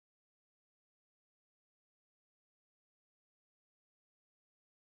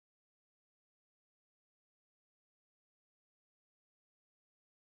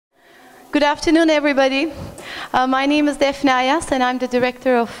Good afternoon, everybody. My name is Defne Ayas, and I'm the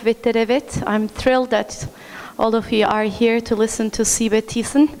director of Witterewit. I'm thrilled that all of you are here to listen to Siebe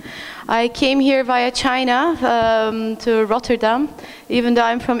Thissen. I came here via China to Rotterdam, even though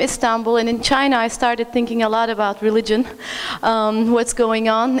I'm from Istanbul. And in China, I started thinking a lot about religion, what's going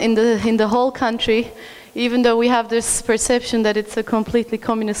on in the whole country. Even though we have this perception that it's a completely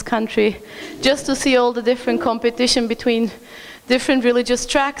communist country, just to see all the different competition between different religious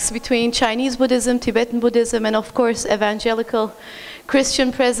tracks, between Chinese Buddhism, Tibetan Buddhism, and of course evangelical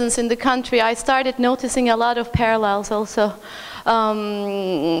Christian presence in the country, I started noticing a lot of parallels also.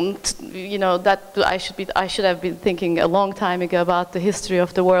 You know, that I should have been thinking a long time ago about the history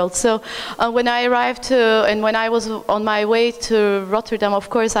of the world. So when I arrived and when I was on my way to Rotterdam, of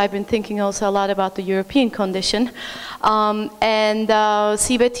course, I've been thinking also a lot about the European condition.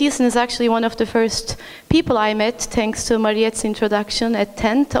 Siebe Thissen is actually one of the first people I met, thanks to Mariette's introduction at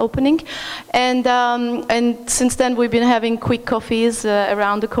 10th opening. And since then, we've been having quick coffees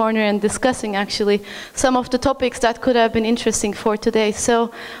around the corner and discussing actually some of the topics that could have been interesting for today. So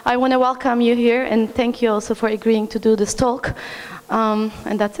I want to welcome you here and thank you also for agreeing to do this talk.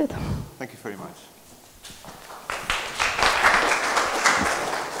 And that's it. Thank you very much.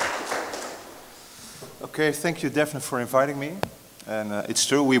 Okay, thank you, Defne, for inviting me. And it's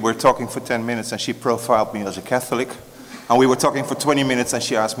true, we were talking for 10 minutes and she profiled me as a Catholic. And we were talking for 20 minutes and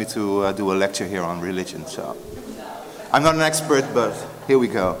she asked me to do a lecture here on religion. So I'm not an expert, but here we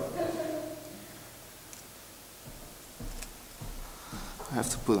go. I have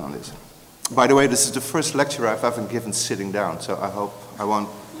to put on this. By the way, this is the first lecture I've ever given sitting down, so I hope I won't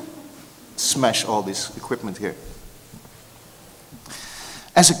smash all this equipment here.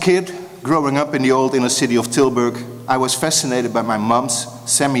 As a kid, growing up in the old inner city of Tilburg, I was fascinated by my mom's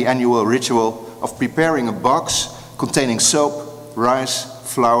semi-annual ritual of preparing a box containing soap, rice,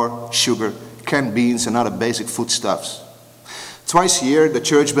 flour, sugar, canned beans and other basic foodstuffs. Twice a year, the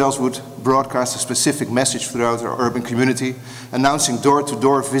church bells would broadcast a specific message throughout our urban community, announcing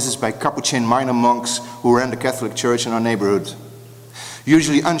door-to-door visits by Capuchin minor monks who ran the Catholic church in our neighborhood.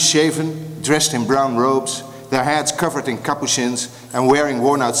 Usually unshaven, dressed in brown robes, their heads covered in capuchins and wearing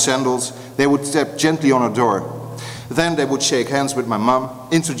worn-out sandals, they would tap gently on our door. Then they would shake hands with my mom,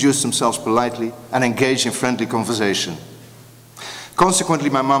 introduce themselves politely, and engage in friendly conversation. Consequently,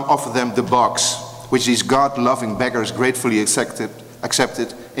 my mom offered them the box, which these God-loving beggars gratefully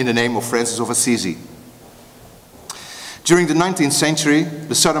accepted in the name of Francis of Assisi. During the 19th century,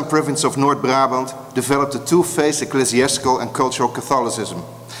 the southern province of North Brabant developed a two-phase ecclesiastical and cultural Catholicism,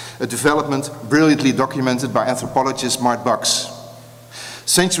 a development brilliantly documented by anthropologist Mart Bucks.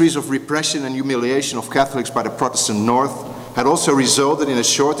 Centuries of repression and humiliation of Catholics by the Protestant North had also resulted in a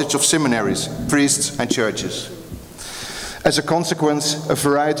shortage of seminaries, priests and churches. As a consequence, a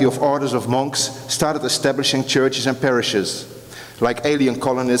variety of orders of monks started establishing churches and parishes, like alien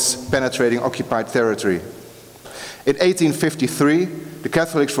colonists penetrating occupied territory. In 1853, the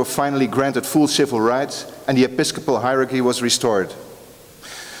Catholics were finally granted full civil rights and the episcopal hierarchy was restored.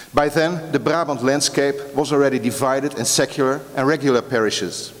 By then, the Brabant landscape was already divided in secular and regular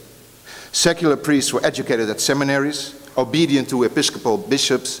parishes. Secular priests were educated at seminaries, obedient to episcopal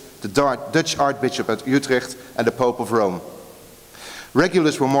bishops, the Dutch Archbishop at Utrecht and the Pope of Rome.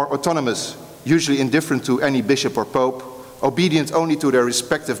 Regulars were more autonomous, usually indifferent to any bishop or pope, obedient only to their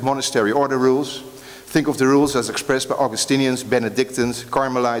respective monastery order rules. Think of the rules as expressed by Augustinians, Benedictines,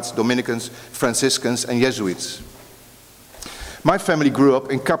 Carmelites, Dominicans, Franciscans and Jesuits. My family grew up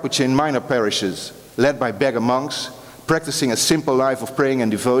in Capuchin minor parishes, led by beggar monks, practicing a simple life of praying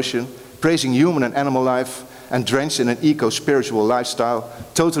and devotion, praising human and animal life, and drenched in an eco-spiritual lifestyle,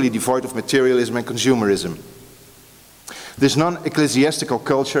 totally devoid of materialism and consumerism. This non-ecclesiastical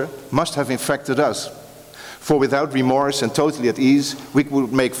culture must have infected us, for without remorse and totally at ease, we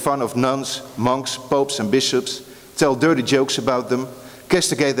would make fun of nuns, monks, popes and bishops, tell dirty jokes about them,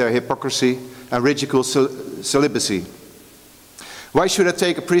 castigate their hypocrisy, and ridicule celibacy. Why should I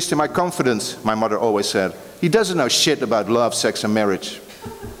take a priest in my confidence, my mother always said. He doesn't know shit about love, sex and marriage.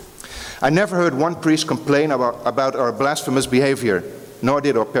 I never heard one priest complain about our blasphemous behavior, nor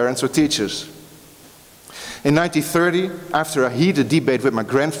did our parents or teachers. In 1930, after a heated debate with my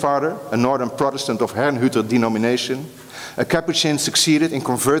grandfather, a northern Protestant of Herrnhuter denomination, a Capuchin succeeded in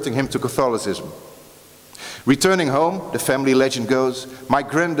converting him to Catholicism. Returning home, the family legend goes, my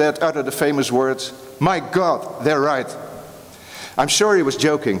granddad uttered the famous words, "My God, they're right." I'm sure he was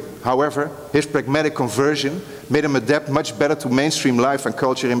joking. However, his pragmatic conversion made him adapt much better to mainstream life and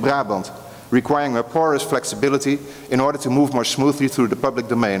culture in Brabant, requiring a porous flexibility in order to move more smoothly through the public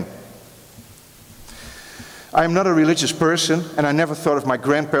domain. I am not a religious person, and I never thought of my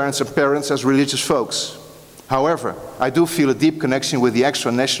grandparents and parents as religious folks. However, I do feel a deep connection with the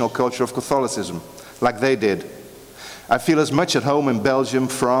extra-national culture of Catholicism, like they did. I feel as much at home in Belgium,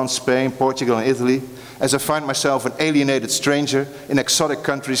 France, Spain, Portugal and Italy as I find myself an alienated stranger in exotic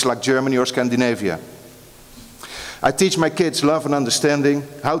countries like Germany or Scandinavia. I teach my kids love and understanding,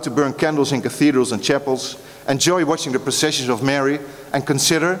 how to burn candles in cathedrals and chapels, enjoy watching the processions of Mary, and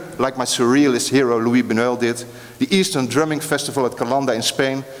consider, like my surrealist hero Louis Buñuel did, the Eastern Drumming Festival at Calanda in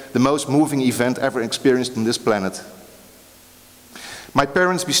Spain, the most moving event ever experienced on this planet. My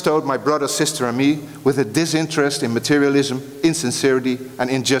parents bestowed my brother, sister and me with a disinterest in materialism, insincerity and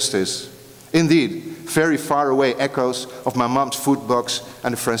injustice. Indeed, very far away echoes of my mom's food box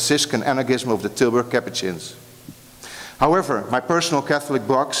and the Franciscan anarchism of the Tilburg Capuchins. However, my personal Catholic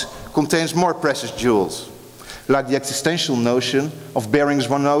box contains more precious jewels, like the existential notion of bearing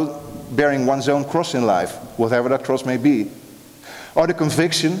one's own cross in life, whatever that cross may be, or the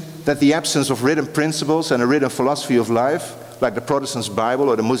conviction that the absence of written principles and a written philosophy of life, like the Protestant's Bible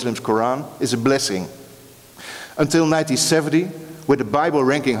or the Muslims' Quran, is a blessing. Until 1970, with the Bible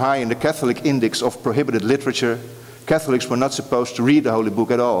ranking high in the Catholic Index of Prohibited Literature, Catholics were not supposed to read the Holy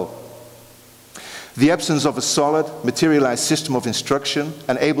Book at all. The absence of a solid, materialized system of instruction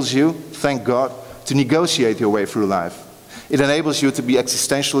enables you, thank God, to negotiate your way through life. It enables you to be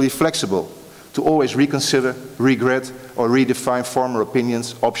existentially flexible, to always reconsider, regret, or redefine former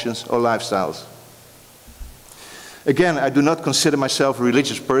opinions, options, or lifestyles. Again, I do not consider myself a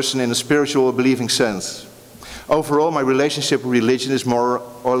religious person in a spiritual or believing sense. Overall, my relationship with religion is more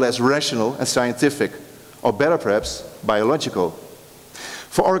or less rational and scientific, or better perhaps, biological.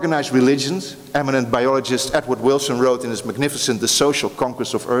 For organized religions, eminent biologist Edward Wilson wrote in his magnificent The Social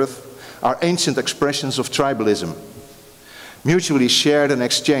Conquest of Earth, are ancient expressions of tribalism. Mutually shared and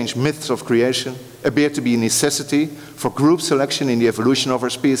exchanged myths of creation appear to be a necessity for group selection in the evolution of our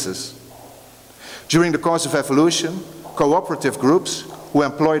species. During the course of evolution, cooperative groups who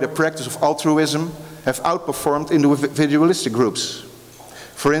employ the practice of altruism have outperformed individualistic groups.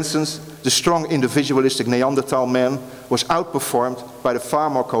 For instance, the strong individualistic Neanderthal man was outperformed by the far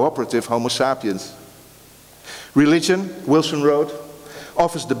more cooperative Homo sapiens. Religion, Wilson wrote,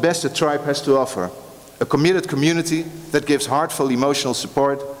 offers the best a tribe has to offer, a committed community that gives heartfelt emotional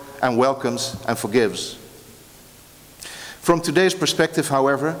support and welcomes and forgives. From today's perspective,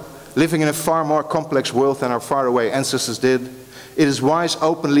 however, living in a far more complex world than our faraway ancestors did, it is wise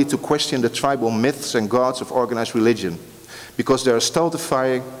openly to question the tribal myths and gods of organized religion, because they are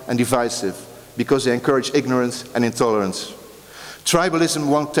stultifying and divisive, because they encourage ignorance and intolerance. Tribalism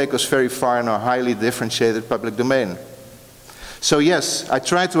won't take us very far in our highly differentiated public domain. So yes, I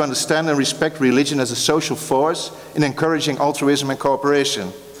try to understand and respect religion as a social force in encouraging altruism and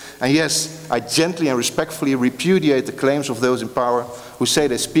cooperation. And yes, I gently and respectfully repudiate the claims of those in power who say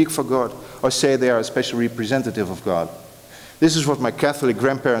they speak for God or say they are a special representative of God. This is what my Catholic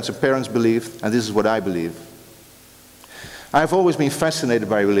grandparents and parents believed, and this is what I believe. I have always been fascinated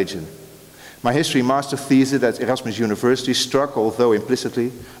by religion. My history master thesis at Erasmus University struck, although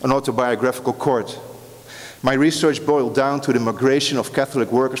implicitly, an autobiographical chord. My research boiled down to the migration of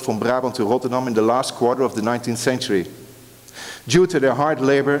Catholic workers from Brabant to Rotterdam in the last quarter of the 19th century. Due to their hard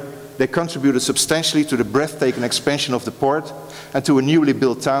labor, they contributed substantially to the breathtaking expansion of the port and to a newly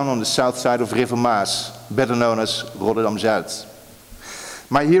built town on the south side of River Maas, better known as Rotterdam-Zuid.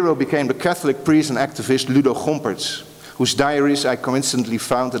 My hero became the Catholic priest and activist Ludo Gompertz, whose diaries I coincidentally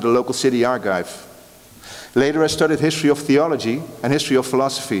found at the local city archive. Later I studied history of theology and history of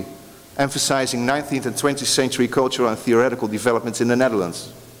philosophy, emphasizing 19th and 20th century cultural and theoretical developments in the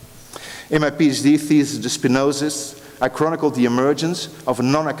Netherlands. In my PhD thesis, The Spinozists, I chronicled the emergence of a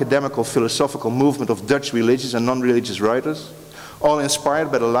non-academical philosophical movement of Dutch religious and non-religious writers, all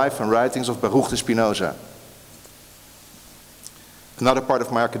inspired by the life and writings of Baruch de Spinoza. Another part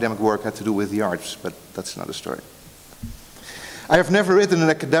of my academic work had to do with the arts, but that's another story. I have never written an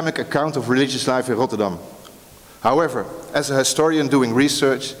academic account of religious life in Rotterdam. However, as a historian doing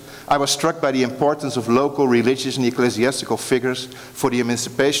research, I was struck by the importance of local religious and ecclesiastical figures for the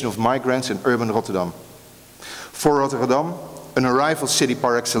emancipation of migrants in urban Rotterdam. For Rotterdam, an arrival city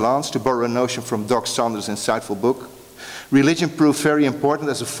par excellence, to borrow a notion from Doc Sanders' insightful book, religion proved very important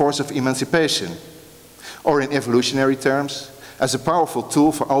as a force of emancipation, or in evolutionary terms, as a powerful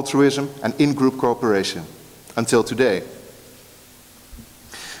tool for altruism and in-group cooperation, until today.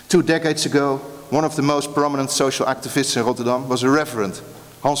 2 decades ago, one of the most prominent social activists in Rotterdam was a reverend,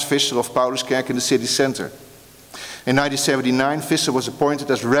 Hans Visser of Paulus Kerk in the city center. In 1979, Visser was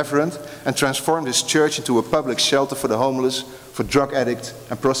appointed as reverend and transformed his church into a public shelter for the homeless, for drug addicts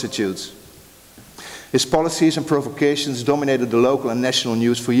and prostitutes. His policies and provocations dominated the local and national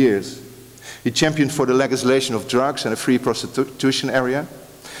news for years. He championed for the legislation of drugs and a free prostitution area,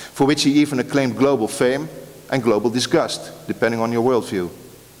 for which he even acclaimed global fame and global disgust, depending on your worldview.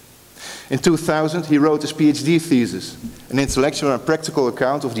 In 2000, he wrote his PhD thesis, an intellectual and practical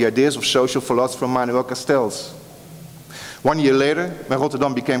account of the ideas of social philosopher Manuel Castells. 1 year later, when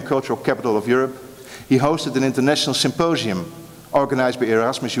Rotterdam became cultural capital of Europe, he hosted an international symposium organized by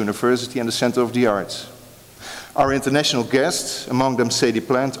Erasmus University and the Center of the Arts. Our international guests, among them Sadie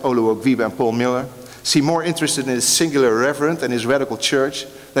Plant, Olu Ogwibe and Paul Miller, seem more interested in his singular reverend and his radical church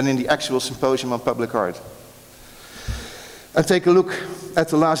than in the actual symposium on public art. And take a look at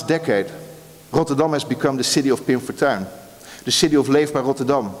the last decade. Rotterdam has become the city of Pim Fortuyn, the city of Leefbaar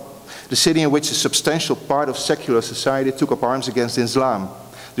Rotterdam, the city in which a substantial part of secular society took up arms against Islam,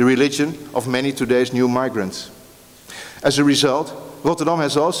 the religion of many today's new migrants. As a result, Rotterdam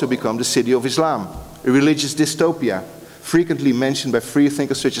has also become the city of Islam, a religious dystopia, frequently mentioned by free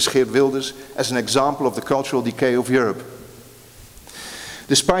thinkers such as Geert Wilders as an example of the cultural decay of Europe.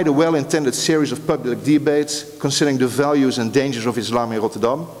 Despite a well-intended series of public debates concerning the values and dangers of Islam in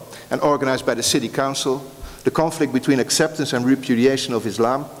Rotterdam, and organized by the City Council, the conflict between acceptance and repudiation of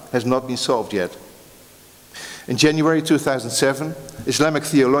Islam has not been solved yet. In January 2007, Islamic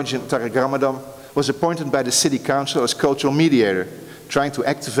theologian Tariq Ramadan was appointed by the City Council as cultural mediator, trying to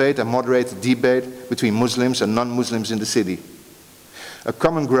activate and moderate the debate between Muslims and non-Muslims in the city. A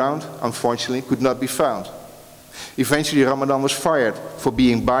common ground, unfortunately, could not be found. Eventually, Ramadan was fired for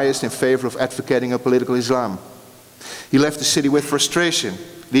being biased in favor of advocating a political Islam. He left the city with frustration,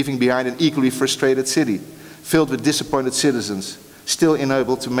 leaving behind an equally frustrated city, filled with disappointed citizens, still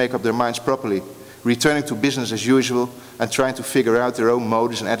unable to make up their minds properly, returning to business as usual and trying to figure out their own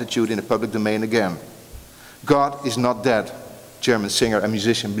motives and attitude in the public domain again. God is not dead, German singer and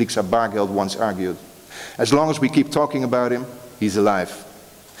musician Blixa Bargeld once argued. As long as we keep talking about him, he's alive.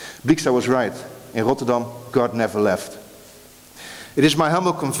 Blixa was right. In Rotterdam, God never left. It is my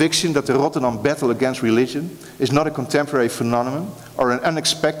humble conviction that the Rotterdam battle against religion is not a contemporary phenomenon or an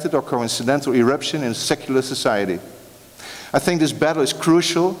unexpected or coincidental eruption in secular society. I think this battle is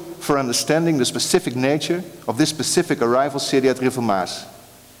crucial for understanding the specific nature of this specific arrival city at River Maas.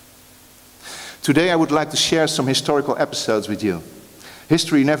 Today I would like to share some historical episodes with you.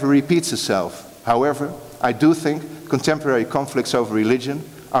 History never repeats itself. However, I do think contemporary conflicts over religion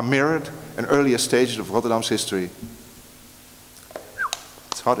are mirrored in earlier stages of Rotterdam's history.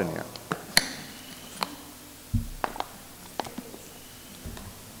 It's hot in here.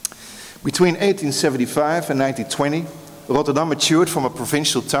 Between 1875 and 1920, Rotterdam matured from a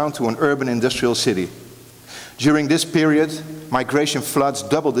provincial town to an urban industrial city. During this period, migration floods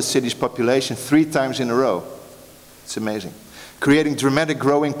doubled the city's population 3 times in a row. It's amazing. Creating dramatic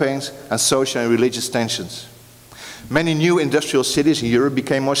growing pains and social and religious tensions. Many new industrial cities in Europe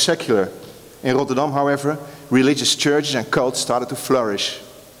became more secular. In Rotterdam, however, religious churches and cults started to flourish.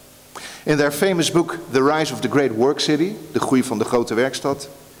 In their famous book, The Rise of the Great Work City, De Groei van de Grote Werkstad,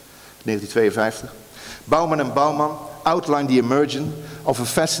 1952, Bouwman en Bouwman outlined the emergence of a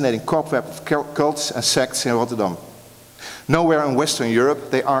fascinating cobweb of cults and sects in Rotterdam. Nowhere in Western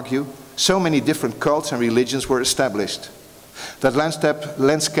Europe, they argue, so many different cults and religions were established. That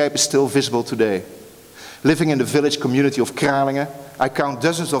landscape is still visible today. Living in the village community of Kralingen, I count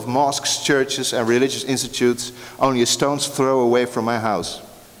dozens of mosques, churches and religious institutes only a stone's throw away from my house,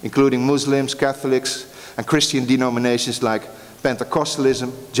 including Muslims, Catholics and Christian denominations like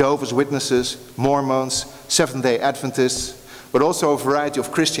Pentecostalism, Jehovah's Witnesses, Mormons, Seventh-day Adventists, but also a variety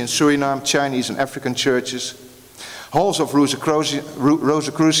of Christian Suriname, Chinese and African churches, halls of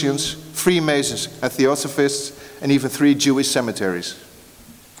Rosicrucians, Freemasons and Theosophists, and even 3 Jewish cemeteries.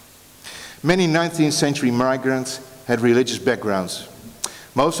 Many 19th century migrants had religious backgrounds.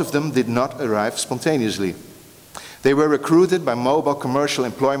 Most of them did not arrive spontaneously. They were recruited by mobile commercial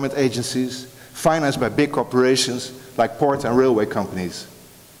employment agencies, financed by big corporations like port and railway companies.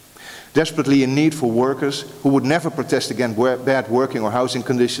 Desperately in need for workers who would never protest against bad working or housing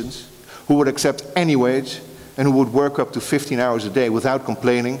conditions, who would accept any wage, and who would work up to 15 hours a day without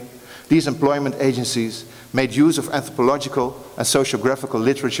complaining, these employment agencies made use of anthropological and sociographical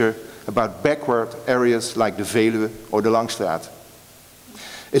literature about backward areas like the Veluwe or the Langstraat.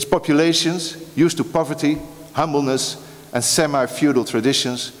 Its populations, used to poverty, humbleness and semi-feudal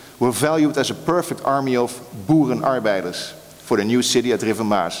traditions, were valued as a perfect army of boerenarbeiders for the new city at River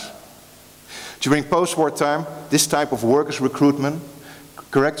Maas. During post-war time, this type of workers' recruitment,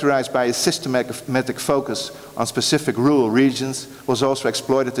 characterized by a systematic focus on specific rural regions, was also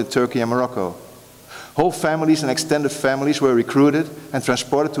exploited in Turkey and Morocco. Whole families and extended families were recruited and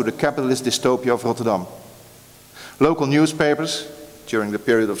transported to the capitalist dystopia of Rotterdam. Local newspapers, during the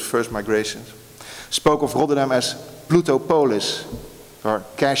period of the first migrations, spoke of Rotterdam as Plutopolis, or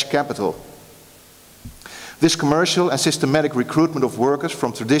cash capital. This commercial and systematic recruitment of workers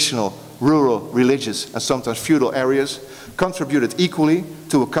from traditional, rural, religious, and sometimes feudal areas contributed equally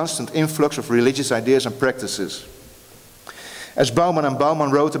to a constant influx of religious ideas and practices. As Bouwman and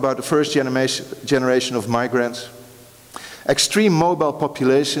Bouwman wrote about the first generation of migrants, extreme mobile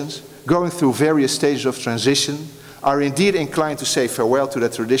populations going through various stages of transition are indeed inclined to say farewell to their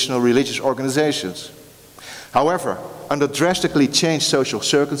traditional religious organizations. However, under drastically changed social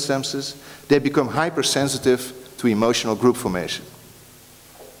circumstances, they become hypersensitive to emotional group formation.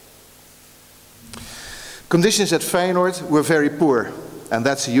 Conditions at Feyenoord were very poor, and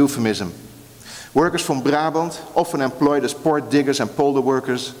that's a euphemism. Workers from Brabant, often employed as port diggers and polder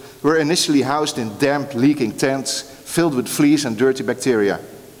workers, were initially housed in damp, leaking tents filled with fleas and dirty bacteria.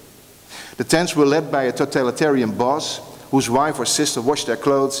 The tents were led by a totalitarian boss whose wife or sister washed their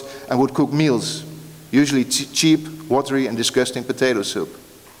clothes and would cook meals, usually cheap, watery and disgusting potato soup.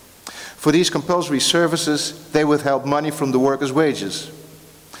 For these compulsory services, they withheld money from the workers' wages.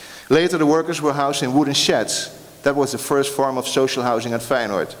 Later, the workers were housed in wooden sheds. That was the first form of social housing at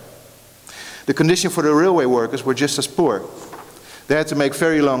Feyenoord. The conditions for the railway workers were just as poor. They had to make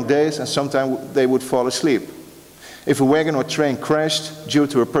very long days and sometimes they would fall asleep. If a wagon or train crashed due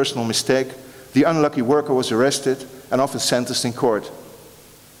to a personal mistake, the unlucky worker was arrested and often sentenced in court.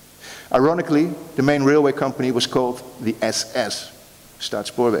 Ironically, the main railway company was called the SS,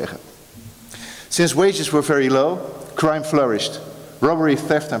 Staatsspoorwegen. Since wages were very low, crime flourished. Robbery,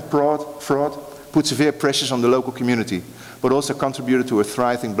 theft and fraud put severe pressures on the local community, but also contributed to a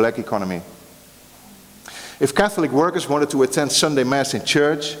thriving black economy. If Catholic workers wanted to attend Sunday Mass in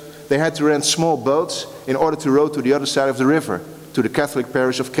church, they had to rent small boats in order to row to the other side of the river, to the Catholic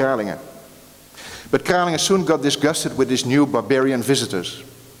parish of Kralingen. But Kralingen soon got disgusted with these new barbarian visitors.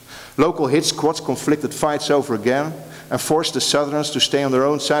 Local hit squads conflicted fights over again and forced the Southerners to stay on their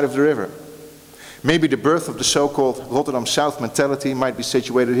own side of the river. Maybe the birth of the so-called Rotterdam South mentality might be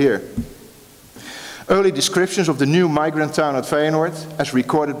situated here. Early descriptions of the new migrant town at Feyenoord, as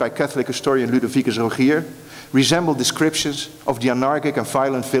recorded by Catholic historian Ludovicus Rogier, resemble descriptions of the anarchic and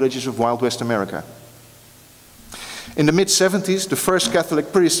violent villages of Wild West America. In the mid-70s, the first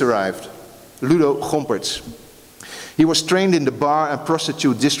Catholic priest arrived, Ludo Gompertz. He was trained in the bar and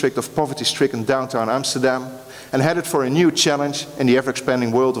prostitute district of poverty-stricken downtown Amsterdam and headed for a new challenge in the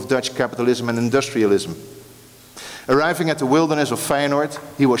ever-expanding world of Dutch capitalism and industrialism. Arriving at the wilderness of Feyenoord,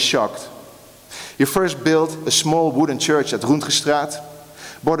 he was shocked. He first built a small wooden church at Rundgestraat,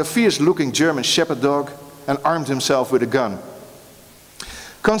 bought a fierce-looking German shepherd dog, and armed himself with a gun.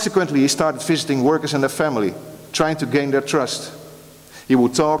 Consequently, he started visiting workers and their family, trying to gain their trust. He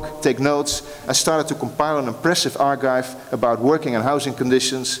would talk, take notes, and started to compile an impressive archive about working and housing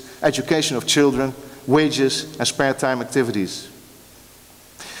conditions, education of children, wages, and spare time activities.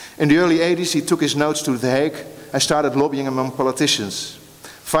 In the early 80s, he took his notes to The Hague and started lobbying among politicians.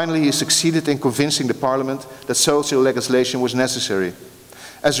 Finally, he succeeded in convincing the parliament that social legislation was necessary.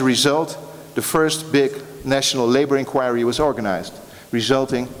 As a result, the first big national labor inquiry was organized,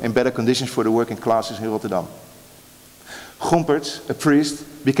 resulting in better conditions for the working classes in Rotterdam. Gompertz, a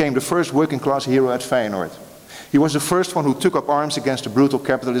priest, became the first working class hero at Feyenoord. He was the first one who took up arms against the brutal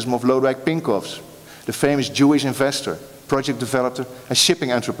capitalism of Lodewijk Pincoffs, the famous Jewish investor, project developer and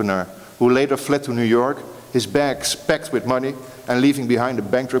shipping entrepreneur, who later fled to New York, his bags packed with money and leaving behind the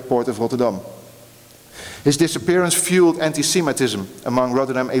bankrupt port of Rotterdam. His disappearance fueled anti-Semitism among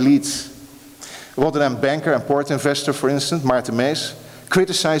Rotterdam elites. Rotterdam banker and port investor, for instance, Maarten Mees,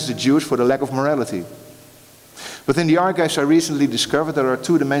 criticized the Jews for the lack of morality. But in the archives I recently discovered that our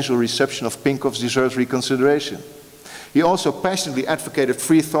two-dimensional reception of Pincoffs deserves reconsideration. He also passionately advocated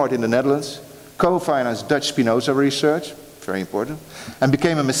free thought in the Netherlands, co-financed Dutch Spinoza research, very important, and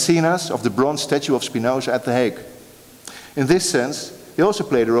became a mecenas of the bronze statue of Spinoza at The Hague. In this sense, he also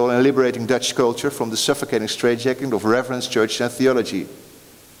played a role in liberating Dutch culture from the suffocating straitjacket of reverence, church and theology.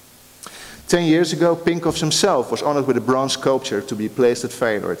 10 years ago, Pincoffs himself was honored with a bronze sculpture to be placed at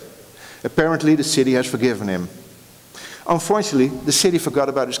Feyenoord. Apparently, the city has forgiven him. Unfortunately, the city forgot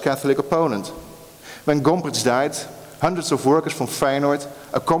about his Catholic opponent. When Gompertz died, hundreds of workers from Feyenoord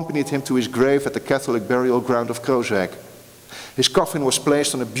accompanied him to his grave at the Catholic burial ground of Krooswijk. His coffin was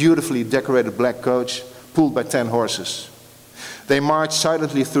placed on a beautifully decorated black coach, pulled by 10 horses. They marched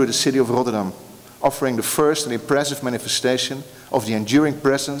silently through the city of Rotterdam, offering the first and impressive manifestation of the enduring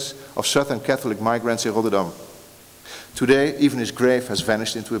presence of Southern Catholic migrants in Rotterdam. Today, even his grave has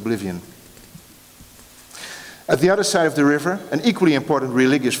vanished into oblivion. At the other side of the river, an equally important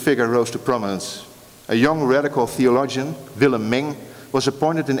religious figure rose to prominence. A young radical theologian, Willem Meng, was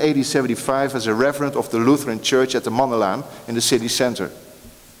appointed in 1875 as a reverend of the Lutheran Church at the Mannelaan in the city center.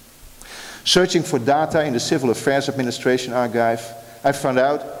 Searching for data in the Civil Affairs Administration archive, I found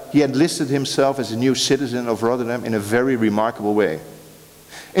out he had listed himself as a new citizen of Rotterdam in a very remarkable way.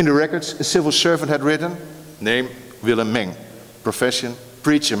 In the records, a civil servant had written, name Willem Meng, profession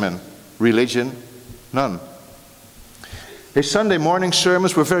preacherman, religion none. His Sunday morning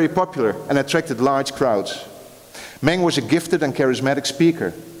sermons were very popular and attracted large crowds. Meng was a gifted and charismatic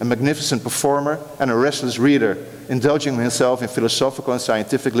speaker, a magnificent performer and a restless reader, indulging himself in philosophical and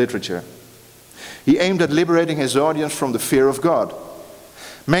scientific literature. He aimed at liberating his audience from the fear of God.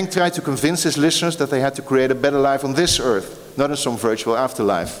 Meng tried to convince his listeners that they had to create a better life on this earth, not in some virtual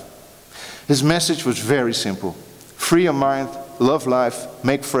afterlife. His message was very simple. Free your mind, love life,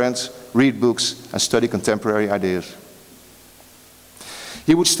 make friends, read books, and study contemporary ideas.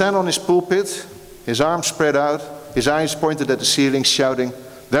 He would stand on his pulpit, his arms spread out, his eyes pointed at the ceiling, shouting,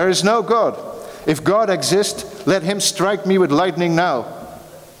 "There is no God. If God exists, let him strike me with lightning now."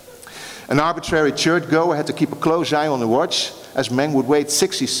 An arbitrary churchgoer had to keep a close eye on the watch, as Meng would wait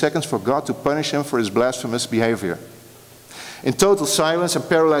 60 seconds for God to punish him for his blasphemous behavior. In total silence and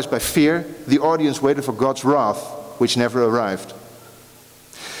paralyzed by fear, the audience waited for God's wrath, which never arrived.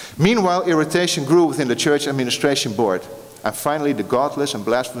 Meanwhile, irritation grew within the church administration board, and finally the godless and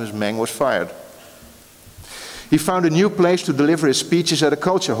blasphemous Meng was fired. He found a new place to deliver his speeches at a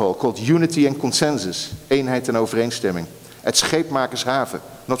culture hall called Unity and Consensus, eenheid en overeenstemming, at Scheepmakershaven,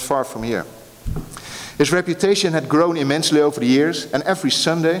 not far from here. His reputation had grown immensely over the years, and every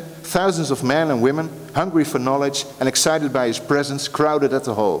Sunday, thousands of men and women, hungry for knowledge and excited by his presence, crowded at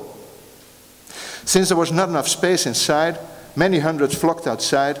the hall. Since there was not enough space inside, many hundreds flocked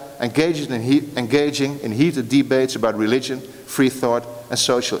outside, engaging in heated debates about religion, free thought, and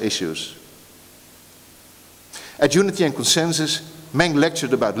social issues. At Unity and Consensus, Meng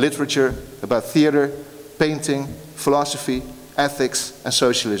lectured about literature, about theater, painting, philosophy, ethics, and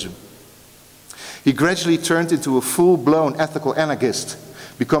socialism. He gradually turned into a full-blown ethical anarchist,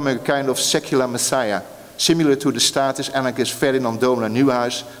 becoming a kind of secular messiah, similar to the status anarchist Ferdinand Domela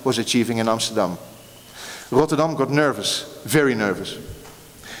Nieuwhuis was achieving in Amsterdam. Rotterdam got nervous, very nervous.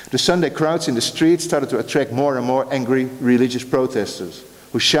 The Sunday crowds in the streets started to attract more and more angry religious protesters,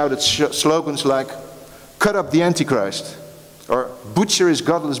 who shouted slogans like, "Cut up the Antichrist," or "Butcher his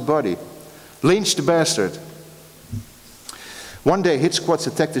godless body," "Lynch the bastard." One day, hit squads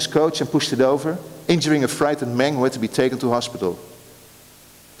attacked his coach and pushed it over, injuring a frightened Meng who had to be taken to hospital.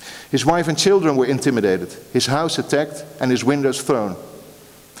 His wife and children were intimidated, his house attacked, and his windows thrown.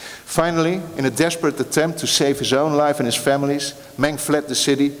 Finally, in a desperate attempt to save his own life and his family's, Meng fled the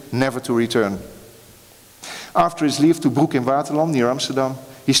city, never to return. After his leave to Broek in Waterland, near Amsterdam,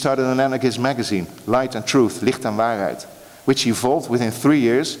 he started an anarchist magazine, Light and Truth, Licht en Waarheid, which evolved within 3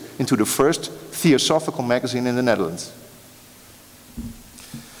 years into the first theosophical magazine in the Netherlands.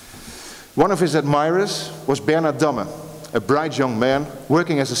 One of his admirers was Bernard Damme, a bright young man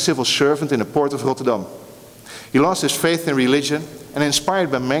working as a civil servant in the port of Rotterdam. He lost his faith in religion, and inspired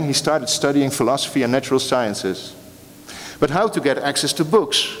by Meng, he started studying philosophy and natural sciences. But how to get access to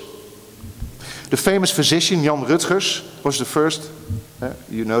books? The famous physician Jan Rutgers was the first,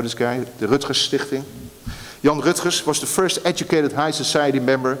 you know this guy, the Rutgers Stichting. Jan Rutgers was the first educated high society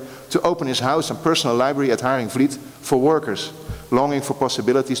member to open his house and personal library at Haringvliet for workers, longing for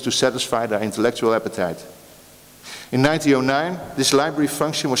possibilities to satisfy their intellectual appetite. In 1909, this library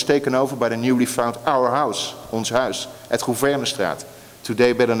function was taken over by the newly found Our House, Ons Huis, at Gouvernestraat,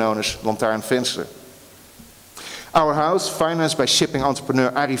 today better known as Lantaarnvenster. Our House, financed by shipping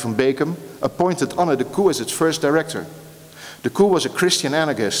entrepreneur Arie van Beekem, appointed Anne de Koe as its first director. De Koe was a Christian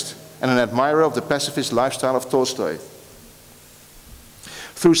anarchist and an admirer of the pacifist lifestyle of Tolstoy.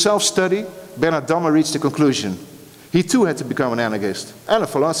 Through self-study, Bernard Damme reached the conclusion. He too had to become an anarchist and a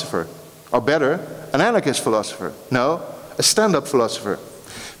philosopher. Or better, an anarchist philosopher. No, a stand-up philosopher.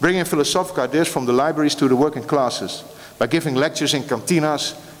 Bringing philosophical ideas from the libraries to the working classes by giving lectures in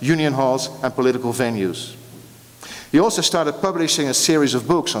cantinas, union halls, and political venues. He also started publishing a series of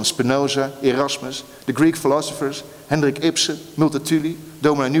books on Spinoza, Erasmus, the Greek philosophers, Hendrik Ibsen, Multatuli,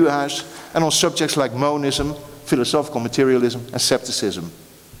 Domela Nieuwhuis, and on subjects like monism, philosophical materialism, and scepticism.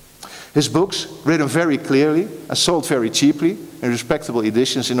 His books, written very clearly and sold very cheaply in respectable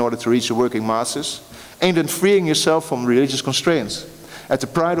editions in order to reach the working masses, aimed at freeing yourself from religious constraints, at the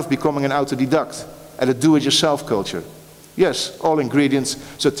pride of becoming an autodidact, at a do-it-yourself culture. Yes, all ingredients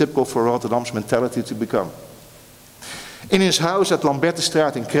so typical for Rotterdam's mentality to become. In his house at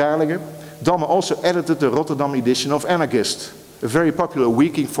Lambertenstraat in Kralingen, Damme also edited the Rotterdam edition of Anarchist, a very popular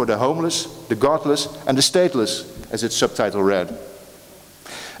weekly for the homeless, the godless and the stateless, as its subtitle read.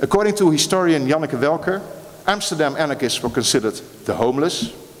 According to historian Janneke Welker, Amsterdam anarchists were considered the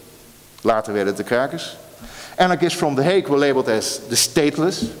homeless, later werden het de krakers. Anarchists from The Hague were labeled as the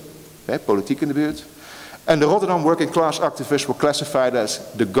stateless, politiek in de buurt. And the Rotterdam working class activists were classified as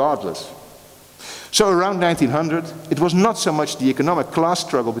the godless. So around 1900, it was not so much the economic class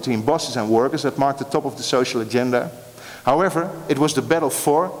struggle between bosses and workers that marked the top of the social agenda. However, it was the battle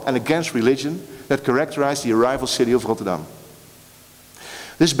for and against religion that characterized the rival city of Rotterdam.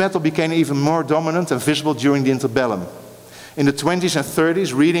 This battle became even more dominant and visible during the interbellum. In the 20s and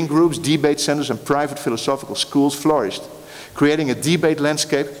 30s, reading groups, debate centers and private philosophical schools flourished, creating a debate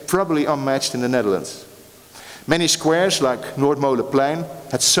landscape probably unmatched in the Netherlands. Many squares, like Noordmolenplein,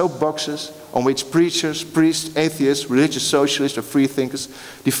 had soapboxes on which preachers, priests, atheists, religious socialists and freethinkers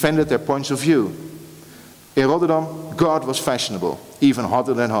defended their points of view. In Rotterdam, God was fashionable, even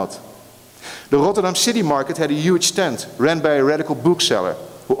hotter than hot. The Rotterdam City Market had a huge stand, ran by a radical bookseller,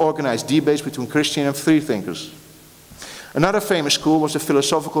 who organized debates between Christian and freethinkers. Another famous school was the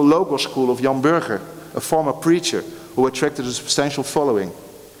philosophical Logos school of Jan Burger, a former preacher who attracted a substantial following.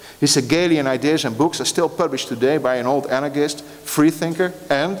 His Hegelian ideas and books are still published today by an old anarchist, freethinker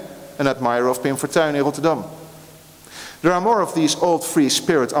and an admirer of Pim Fortuyn in Rotterdam. There are more of these old free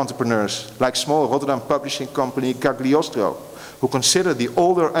spirit entrepreneurs, like small Rotterdam publishing company Cagliostro, who consider the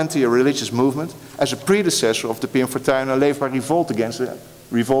older anti-religious movement as a predecessor of the Pim Fortuyn and Leefbaar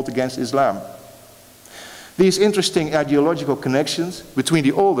revolt against Islam. These interesting ideological connections between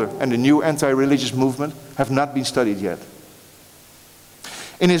the older and the new anti-religious movement have not been studied yet.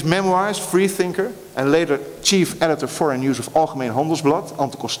 In his memoirs, freethinker and later chief editor foreign news of Algemeen Handelsblad,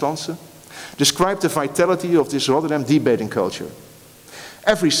 Ante Constance, described the vitality of this Rotterdam debating culture.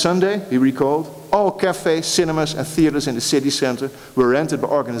 Every Sunday, he recalled, all cafes, cinemas and theaters in the city center were rented by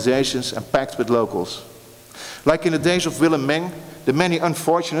organizations and packed with locals. Like in the days of Willem Meng, the many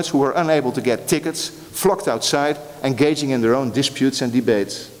unfortunates who were unable to get tickets flocked outside, engaging in their own disputes and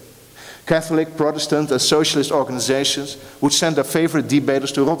debates. Catholic, Protestant and socialist organizations would send their favorite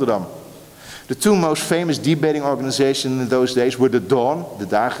debaters to Rotterdam. The two most famous debating organizations in those days were the Dawn, de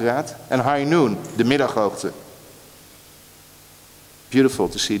Dageraad, and High Noon, de Middaghoogte. Beautiful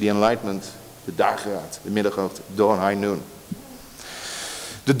to see the Enlightenment, the Dageraad, the Middaghoogte, Dawn, High Noon.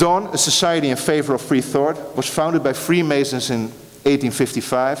 The Dawn, a society in favor of free thought, was founded by Freemasons in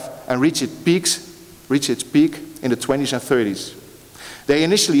 1855 and reached its peak in the 20s and 30s. They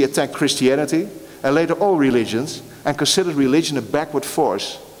initially attacked Christianity and later all religions and considered religion a backward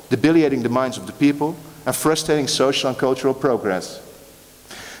force, debilitating the minds of the people and frustrating social and cultural progress.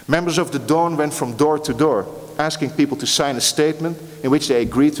 Members of the Dawn went from door to door, asking people to sign a statement in which they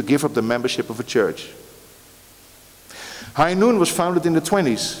agreed to give up the membership of a church. High Noon was founded in the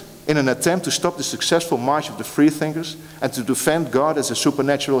 20s in an attempt to stop the successful march of the freethinkers and to defend God as a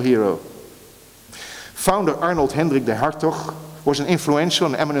supernatural hero. Founder Arnold Hendrik de Hartog was an influential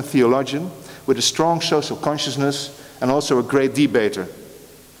and eminent theologian with a strong social consciousness and also a great debater.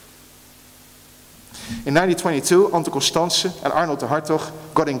 In 1922, Ante Constance and Arnold de Hartog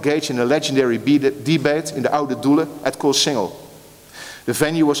got engaged in a legendary debate in the Oude Doelen at Koolsingel. The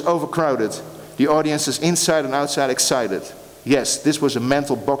venue was overcrowded, the audiences inside and outside excited. Yes, this was a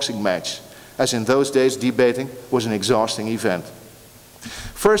mental boxing match, as in those days debating was an exhausting event.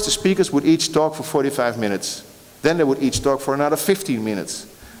 First, the speakers would each talk for 45 minutes. Then they would each talk for another 15 minutes.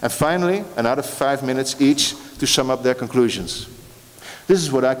 And finally, another 5 minutes each to sum up their conclusions. This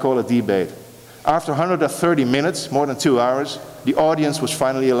is what I call a debate. After 130 minutes, more than 2 hours, the audience was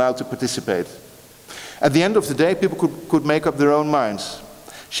finally allowed to participate. At the end of the day, people could make up their own minds.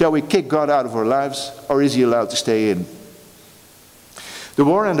 Shall we kick God out of our lives, or is he allowed to stay in? The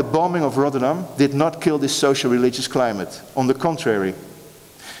war and the bombing of Rotterdam did not kill this social-religious climate. On the contrary.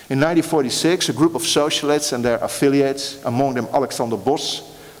 In 1946, a group of socialists and their affiliates, among them Alexander Bos,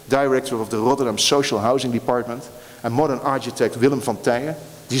 director of the Rotterdam Social Housing Department, and modern architect Willem van Tijen,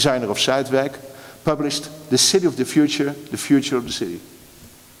 designer of Zuidwijk, published The City of the Future of the City.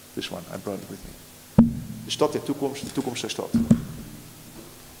 This one, I brought it with me. De stad der toekomst, de toekomst der stad.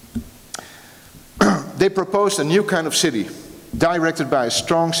 They proposed a new kind of city, directed by a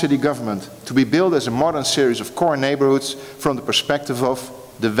strong city government, to be built as a modern series of core neighborhoods from the perspective of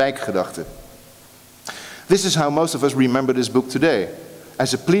de wijkgedachte. This is how most of us remember this book today,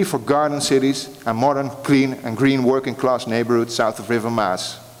 as a plea for garden cities and modern, clean and green working class neighborhoods south of River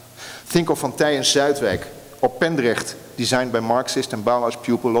Maas. Think of Van Tijen's Zuidwijk, or Pendrecht, designed by Marxist and Bauhaus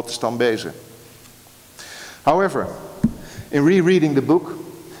pupil Lotte Stambeze. However, in rereading the book,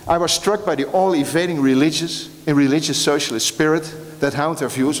 I was struck by the all-evading religious socialist spirit that hound their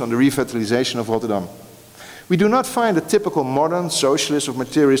views on the revitalization of Rotterdam. We do not find a typical modern socialist or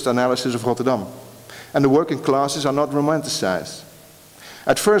materialist analysis of Rotterdam, and the working classes are not romanticized.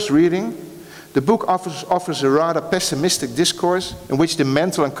 At first reading, the book offers a rather pessimistic discourse in which the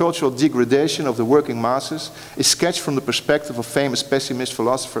mental and cultural degradation of the working masses is sketched from the perspective of famous pessimist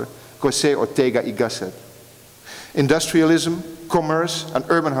philosopher José Ortega y Gasset. Industrialism, commerce, and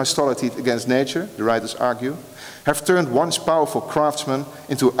urban hostility against nature, the writers argue, have turned once powerful craftsmen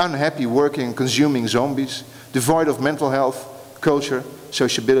into unhappy working and consuming zombies, devoid of mental health, culture,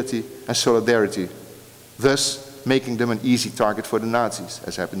 sociability, and solidarity, thus making them an easy target for the Nazis,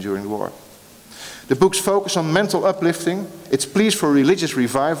 as happened during the war. The book's focus on mental uplifting, its pleas for religious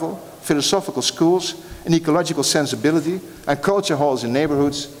revival, philosophical schools, and ecological sensibility, and culture halls in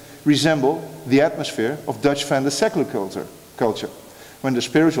neighborhoods resemble the atmosphere of Dutch van der secular culture, when the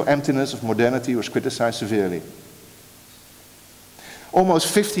spiritual emptiness of modernity was criticized severely. Almost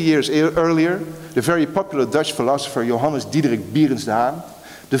 50 years earlier, the very popular Dutch philosopher Johannes Diederik Bierens de Haan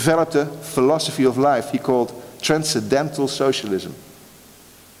developed a philosophy of life he called transcendental socialism.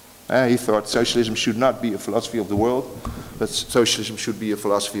 He thought socialism should not be a philosophy of the world, but socialism should be a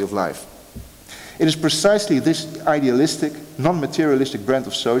philosophy of life. It is precisely this idealistic, non-materialistic brand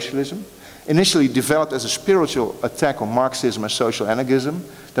of socialism, initially developed as a spiritual attack on Marxism and social anarchism,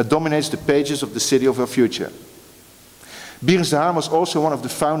 that dominates the pages of The City of Our Future. Bierens de Haan was also one of the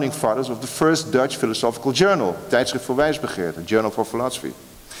founding fathers of the first Dutch philosophical journal, Tijdschrift voor Wijsbegeerte, Journal for Philosophy,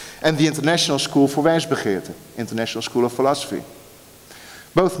 and the International School for Wijsbegeerte, International School of Philosophy.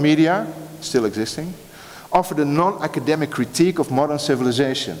 Both media, still existing, offered a non-academic critique of modern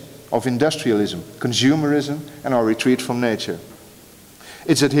civilization, of industrialism, consumerism, and our retreat from nature.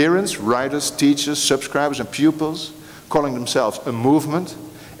 Its adherents, writers, teachers, subscribers, and pupils, calling themselves a movement,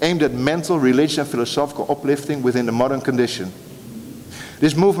 aimed at mental, religious, and philosophical uplifting within the modern condition.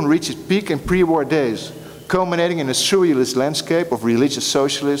 This movement reached its peak in pre-war days, culminating in a surrealist landscape of religious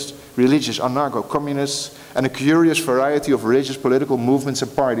socialists, religious anarcho-communists, and a curious variety of religious political movements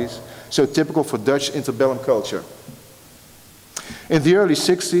and parties, so typical for Dutch interbellum culture. In the early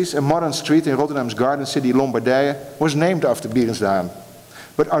 60s, a modern street in Rotterdam's garden city Lombardije was named after Bierens de Haan.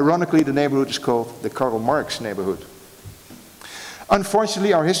 But ironically, the neighborhood is called the Karl Marx neighborhood.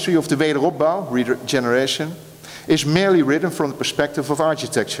 Unfortunately, our history of the wederopbouw, regeneration, is merely written from the perspective of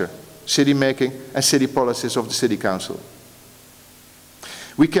architecture, city making, and city policies of the city council.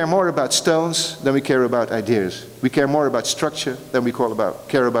 We care more about stones than we care about ideas. We care more about structure than we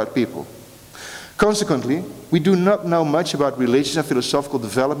care about people. Consequently, we do not know much about religious and philosophical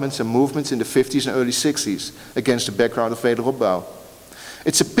developments and movements in the 50s and early 60s against the background of wederopbouw.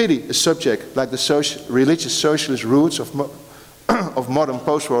 It's a pity a subject like the religious socialist roots of modern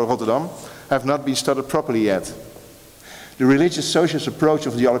post-war Rotterdam have not been studied properly yet. The religious socialist approach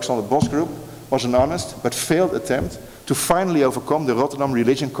of the Alexander Bos group was an honest but failed attempt to finally overcome the Rotterdam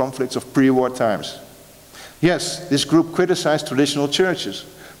religion conflicts of pre-war times. Yes, this group criticized traditional churches,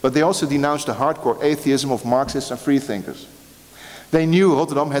 but they also denounced the hardcore atheism of Marxists and freethinkers. They knew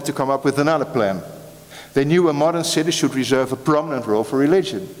Rotterdam had to come up with another plan. They knew a modern city should reserve a prominent role for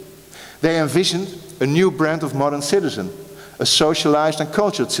religion. They envisioned a new brand of modern citizen, a socialized and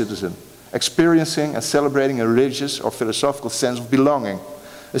cultured citizen, experiencing and celebrating a religious or philosophical sense of belonging,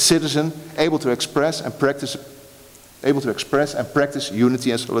 a citizen able to express and practice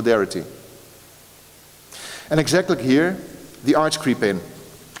unity and solidarity. And exactly here, the arts creep in.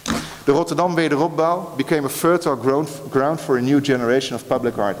 The Rotterdam wederopbouw became a fertile ground for a new generation of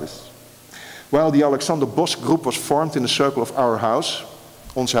public artists. While the Alexander Bos group was formed in the circle of Our House,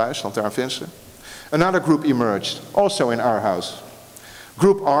 Ons Huis, Lantaarnvenster, another group emerged, also in Our House.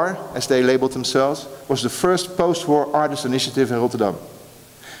 Group R, as they labeled themselves, was the first post-war artist initiative in Rotterdam.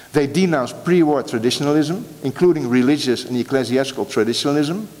 They denounced pre-war traditionalism, including religious and ecclesiastical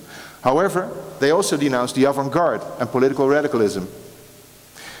traditionalism. However, they also denounced the avant-garde and political radicalism.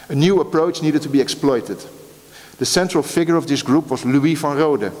 A new approach needed to be exploited. The central figure of this group was Louis van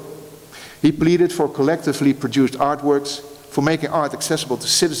Rode. He pleaded for collectively produced artworks, for making art accessible to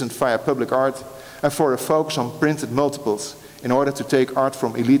citizens via public art, and for a focus on printed multiples in order to take art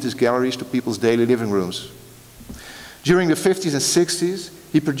from elitist galleries to people's daily living rooms. During the 50s and 60s,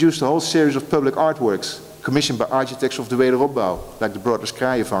 he produced a whole series of public artworks commissioned by architects of the wederopbouw, like the brothers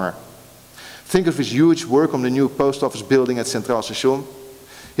Kraaienvanger. Think of his huge work on the new post office building at Centraal Station,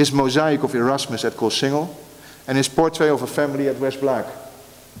 his mosaic of Erasmus at Koolsingel, and his portrait of a family at West Blaak.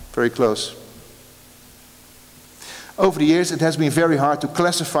 Very close. Over the years, it has been very hard to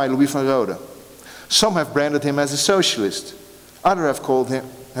classify Louis van Rode. Some have branded him as a socialist. Others have called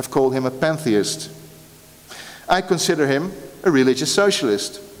have called him a pantheist. I consider him a religious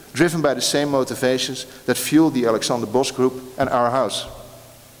socialist, driven by the same motivations that fuel the Alexander Bos Group and our house.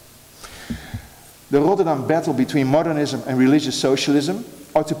 The Rotterdam battle between modernism and religious socialism,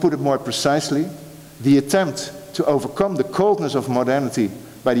 or to put it more precisely, the attempt to overcome the coldness of modernity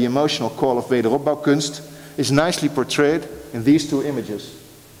by the emotional call of wederopbouwkunst, is nicely portrayed in these two images.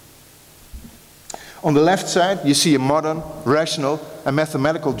 On the left side, you see a modern, rational and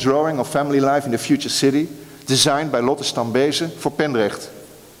mathematical drawing of family life in the future city, designed by Lotte Stambeze for Pendrecht.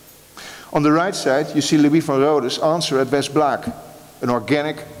 On the right side, you see Louis van Rode's answer at West Blaak, an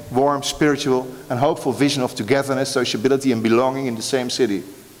organic, warm, spiritual and hopeful vision of togetherness, sociability and belonging in the same city.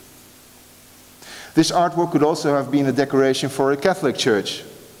 This artwork could also have been a decoration for a Catholic church.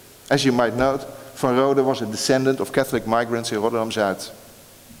 As you might note, Van Rode was a descendant of Catholic migrants in Rotterdam-Zuid.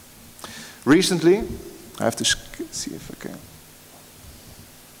 Recently, I have to see if I can.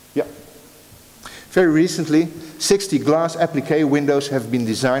 Yeah. Very recently, 60 glass applique windows have been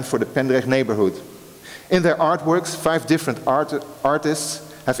designed for the Pendrecht neighborhood. In their artworks, 5 different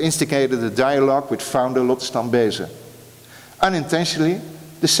artists have instigated a dialogue with founder Lotte Stambeze. Unintentionally,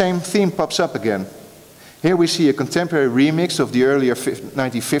 the same theme pops up again. Here we see a contemporary remix of the earlier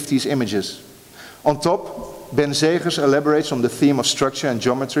 1950s images. On top, Ben Zegers elaborates on the theme of structure and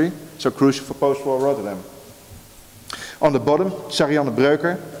geometry, so crucial for post-war Rotterdam. On the bottom, Sarianne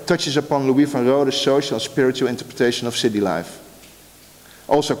Breuker touches upon Louis van Rode's social and spiritual interpretation of city life.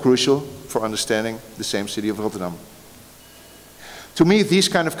 Also crucial for understanding the same city of Rotterdam. To me, these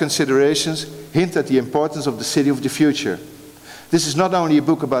kind of considerations hint at the importance of the city of the future. This is not only a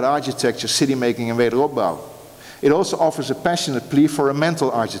book about architecture, city making and wederopbouw. It also offers a passionate plea for a mental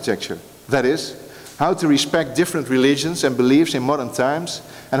architecture. That is, how to respect different religions and beliefs in modern times,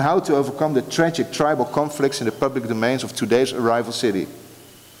 and how to overcome the tragic tribal conflicts in the public domains of today's arrival city.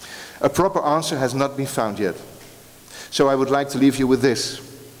 A proper answer has not been found yet. So I would like to leave you with this.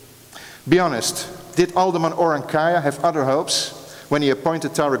 Be honest, did Alderman Oran Kaya have other hopes when he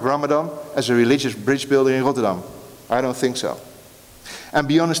appointed Tariq Ramadan as a religious bridge builder in Rotterdam? I don't think so. And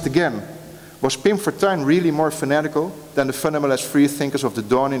be honest again, was Pim Fortuyn really more fanatical than the fundamentalist free thinkers of the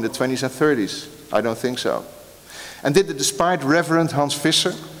dawn in the 20s and 30s? I don't think so. And did the despised Reverend Hans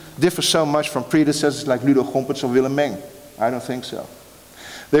Visser differ so much from predecessors like Ludo, Gompertz or Willem Meng? I don't think so.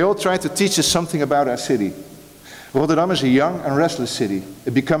 They all tried to teach us something about our city. Rotterdam is a young and restless city,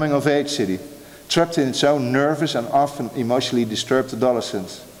 a becoming of age city, trapped in its own nervous and often emotionally disturbed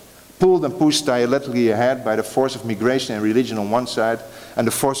adolescence, pulled and pushed dialectically ahead by the force of migration and religion on one side and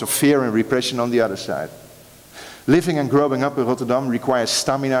the force of fear and repression on the other side. Living and growing up in Rotterdam requires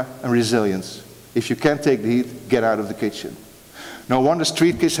stamina and resilience. If you can't take the heat, get out of the kitchen. No wonder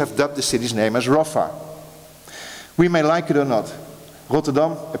street kids have dubbed the city's name as Roffa. We may like it or not,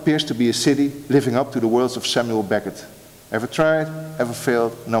 Rotterdam appears to be a city living up to the words of Samuel Beckett. Ever tried, ever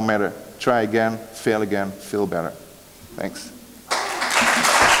failed, no matter. Try again, feel better. Thanks.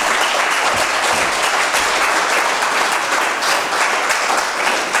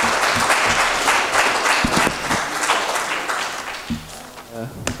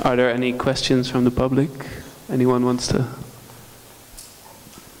 Are there any questions from the public? Anyone wants to?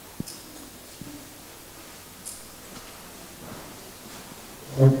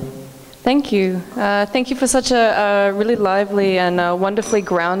 Thank you. Thank you for such a really lively and wonderfully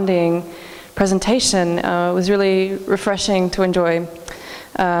grounding presentation. It was really refreshing to enjoy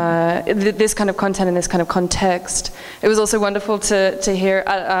this kind of content and this kind of context. It was also wonderful to hear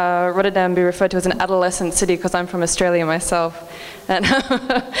Rotterdam be referred to as an adolescent city, because I'm from Australia myself, and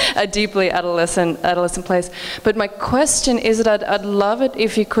a deeply adolescent place. But my question is that I'd love it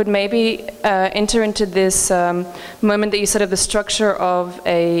if you could maybe enter into this moment that you said of the structure of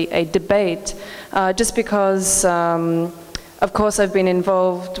a debate, just because of course, I've been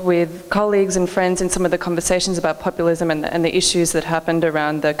involved with colleagues and friends in some of the conversations about populism and the issues that happened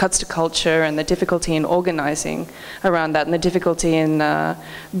around the cuts to culture and the difficulty in organizing around that and the difficulty in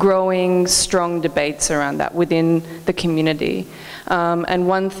growing strong debates around that within the community. And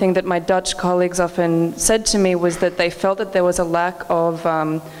one thing that my Dutch colleagues often said to me was that they felt that there was a lack of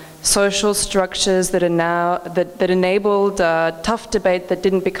social structures that enabled tough debate that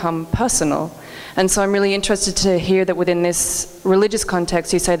didn't become personal. And so I'm really interested to hear that within this religious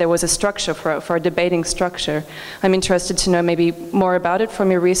context, you say there was a structure for a debating structure. I'm interested to know maybe more about it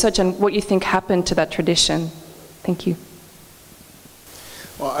from your research and what you think happened to that tradition. Thank you.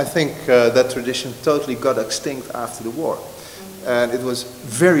 Well, I think that tradition totally got extinct after the war. And it was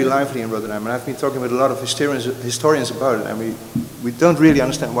very lively in Rotterdam. And I've been talking with a lot of historians about it, and we don't really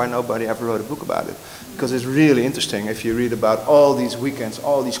understand why nobody ever wrote a book about it. Because it's really interesting if you read about all these weekends,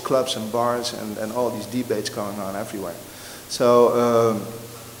 all these clubs and bars, and all these debates going on everywhere. So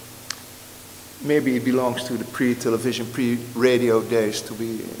maybe it belongs to the pre-television, pre-radio days to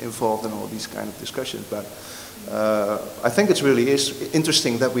be involved in all these kind of discussions. But I think it's really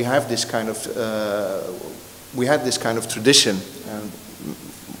interesting that we have this kind of we had this kind of tradition, and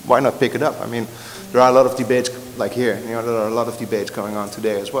why not pick it up? I mean, there are a lot of debates, like here, you know, there are a lot of debates going on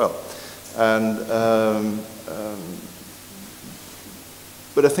today as well. And,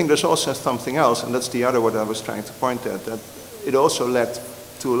 but I think there's also something else, and that's the other what I was trying to point at, that it also led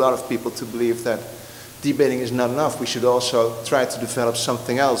to a lot of people to believe that debating is not enough. We should also try to develop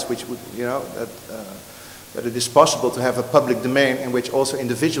something else, which would, you know, that it is possible to have a public domain in which also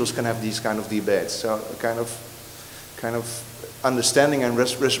individuals can have these kind of debates. So a kind of understanding and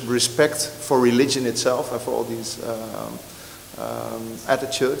respect for religion itself and for all these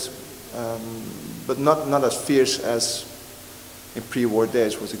attitudes, but not as fierce as in pre-war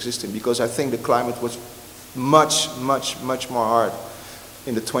days was existing, because I think the climate was much more hard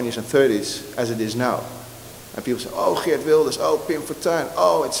in the 20s and 30s as it is now. And people say, oh, Geert Wilders, oh, Pim Fortuyn,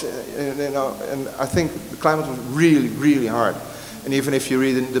 oh, it's, you know, and I think the climate was really hard. And even if you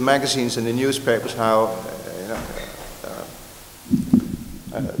read in the magazines and the newspapers how, you know,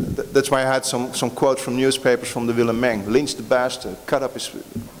 that's why I had some quotes from newspapers from the Willem Meng, lynch the bastard, cut up his,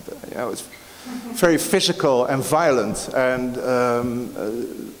 you know, it's very physical and violent. And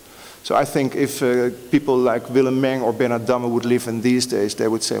so I think if people like Willem Meng or Bernard Damme would live in these days, they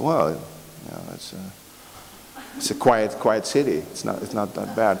would say, well, you know, it's a quiet city. It's not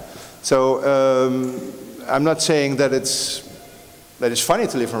that bad. So I'm not saying that it's funny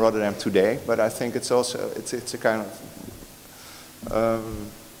to live in Rotterdam today, but I think it's also it's a kind of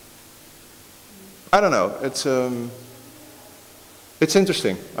I don't know. It's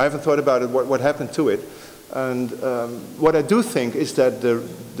interesting. I haven't thought about it. What happened to it? And what I do think is that the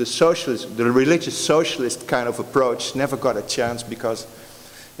religious socialist kind of approach never got a chance, because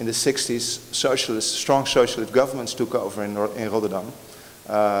in the 60s, strong socialist governments took over in Rotterdam.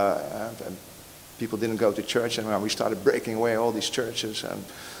 And people didn't go to church, and we started breaking away all these churches. And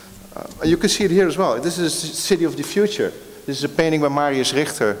you can see it here as well. This is the city of the future. This is a painting by Marius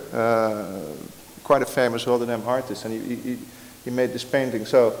Richter, quite a famous Rotterdam artist, and he made this painting.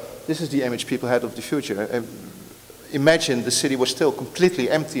 So this is the image people had of the future. Imagine the city was still completely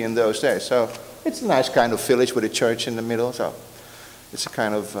empty in those days. So it's a nice kind of village with a church in the middle. So it's a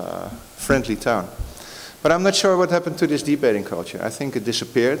kind of friendly town. But I'm not sure what happened to this debating culture. I think it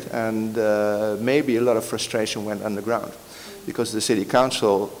disappeared, and maybe a lot of frustration went underground, because the city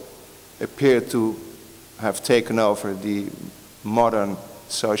council appeared to have taken over the modern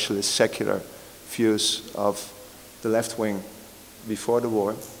socialist secular views of the left wing before the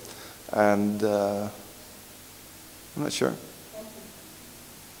war, and I'm not sure.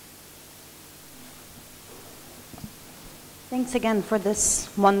 Thanks again for this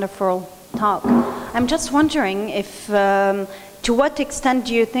wonderful talk. I'm just wondering if, to what extent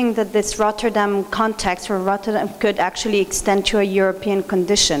do you think that this Rotterdam context or Rotterdam could actually extend to a European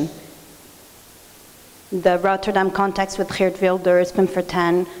condition? The Rotterdam context with Geert Wilders, Pim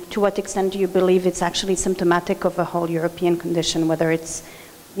Fortuyn, to what extent do you believe it's actually symptomatic of a whole European condition, whether it's,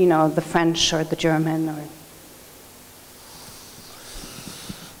 you know, the French or the German or...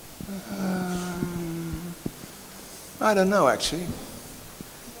 I don't know, actually.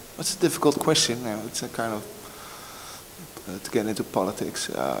 That's a difficult question now. It's a kind of, to get into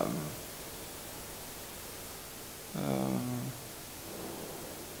politics.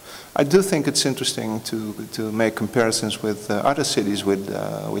 I do think it's interesting to make comparisons with other cities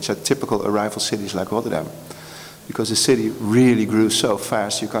which are typical arrival cities like Rotterdam, because the city really grew so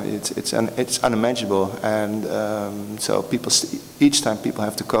fast. It's unimaginable, and so each time people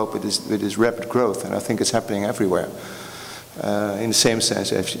have to cope with this rapid growth, and I think it's happening everywhere. In the same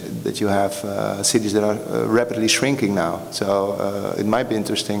sense that you have cities that are rapidly shrinking now. So it might be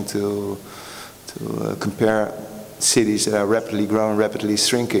interesting to compare cities that are rapidly growing, rapidly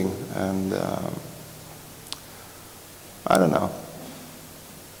shrinking, and I don't know.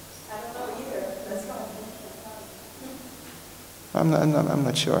 I don't know either. Let's go. I'm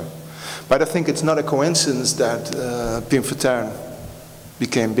not sure, but I think it's not a coincidence that Pim Fortuyn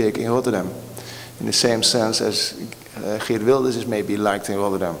became big in Rotterdam, in the same sense as Geert Wilders is maybe liked in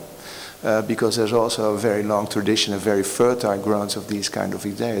Rotterdam, because there's also a very long tradition, a very fertile grounds of these kind of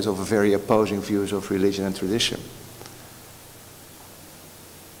ideas, of very opposing views of religion and tradition.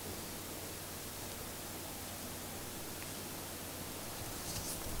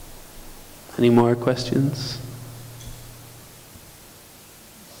 Any more questions?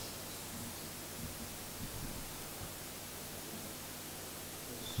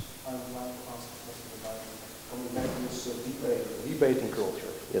 I would like to ask a question about coming back to this debating culture.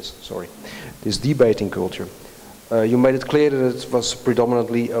 Yes, sorry. This debating culture. You made it clear that it was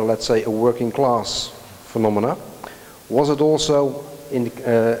predominantly, let's say, a working class phenomena. Was it also,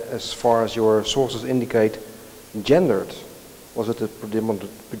 as far as your sources indicate, gendered? Was it a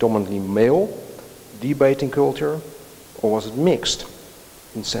predominantly male debating culture, or was it mixed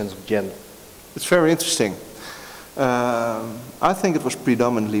in the sense of gender? It's very interesting. I think it was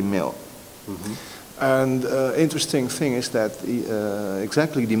predominantly male. Mm-hmm. And interesting thing is that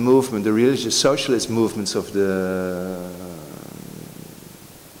exactly the movement, the religious socialist movements of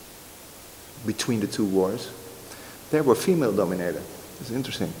between the two wars, they were female dominated. It's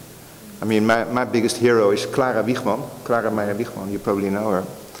interesting. I mean, my biggest hero is Clara Wiegman, Clara Meijer-Wiegman, you probably know her,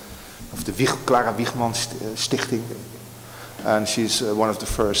 of the Clara Wiegman Stichting. And she's one of the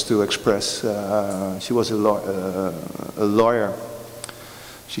first to express, she was a lawyer.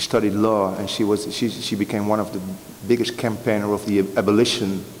 She studied law, and she became one of the biggest campaigner of the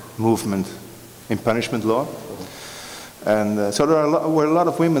abolition movement in punishment law. And so there were a lot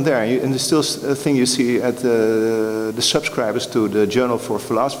of women there. And there's still a thing you see at the subscribers to the Journal for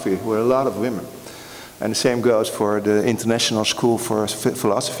Philosophy were a lot of women. And the same goes for the International School for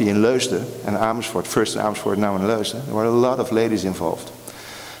Philosophy in Leusden and Amersfoort, first in Amersfoort, now in Leusden. There were a lot of ladies involved.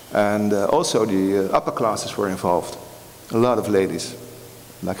 And also the upper classes were involved, a lot of ladies.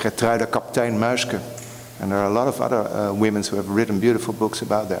 Like Gertruida Kaptein Muiske, and there are a lot of other women who have written beautiful books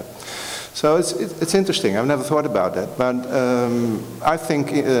about that. So it's interesting. I've never thought about that, but I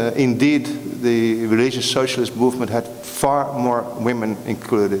think indeed the religious socialist movement had far more women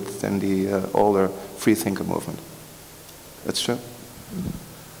included than the older freethinker movement. That's true.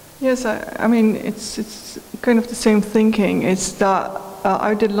 Yes, I mean it's kind of the same thinking. It's that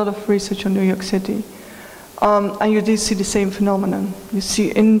I did a lot of research on New York City. And you do see the same phenomenon. You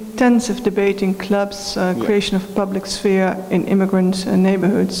see intensive debating clubs, creation of public sphere in immigrant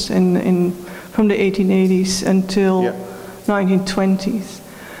neighborhoods from the 1880s until 1920s.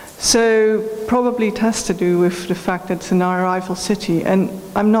 So probably it has to do with the fact that it's an arrival city. And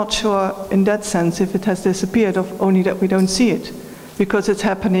I'm not sure in that sense if it has disappeared, or only that we don't see it, because it's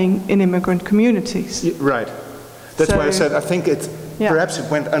happening in immigrant communities. Right. That's why I said I think it. Yeah. Perhaps it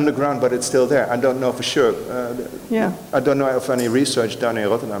went underground, but it's still there. I don't know for sure. I don't know of any research done in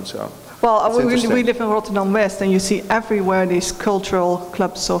Rotterdam. So. Well, we live in Rotterdam West, and you see everywhere these cultural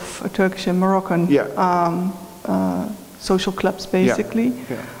clubs of Turkish and Moroccan social clubs, basically.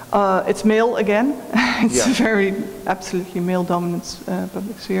 Yeah. Yeah. It's male again. It's a very absolutely male-dominant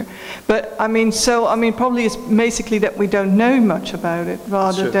public sphere. But I mean, probably it's basically that we don't know much about it,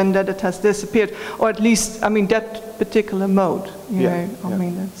 rather than that it has disappeared, or at least, I mean, that particular mode. You know, I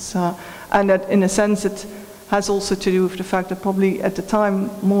mean, it's and that in a sense it has also to do with the fact that probably at the time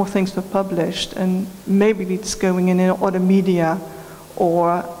more things were published, and maybe it's going in other media,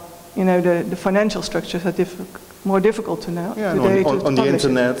 or you know, the financial structures are more difficult to know today on the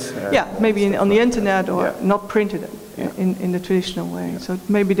internet. Maybe on the internet, or not printed in the traditional way. So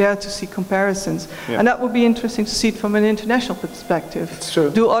maybe there to see comparisons, and that would be interesting to see it from an international perspective. It's true.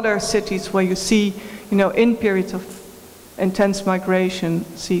 Do other cities where you see, you know, in periods of intense migration,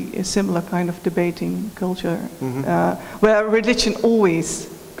 see a similar kind of debating culture, where religion always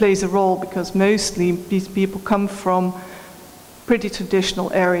plays a role, because mostly these people come from pretty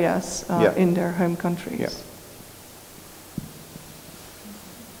traditional areas in their home countries. Yeah.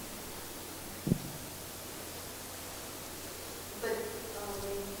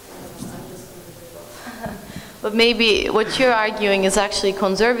 But maybe what you're arguing is actually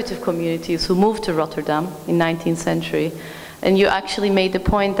conservative communities who moved to Rotterdam in 19th century. And you actually made the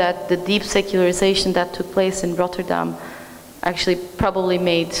point that the deep secularization that took place in Rotterdam actually probably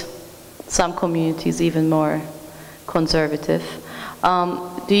made some communities even more conservative.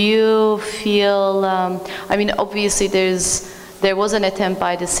 Do you feel, I mean, obviously there was an attempt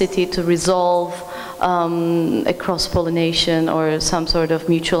by the city to resolve a cross-pollination or some sort of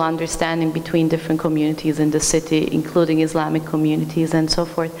mutual understanding between different communities in the city, including Islamic communities and so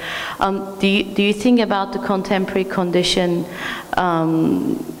forth. Do you think about the contemporary condition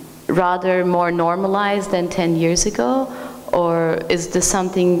rather more normalized than 10 years ago? Or is this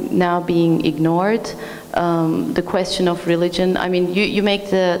something now being ignored? The question of religion, I mean, you make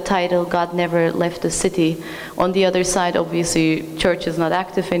the title, God Never Left the City. On the other side, obviously, church is not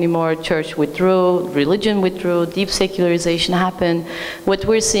active anymore, church withdrew, religion withdrew, deep secularization happened. What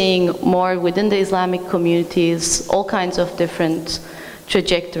we're seeing more within the Islamic communities, all kinds of different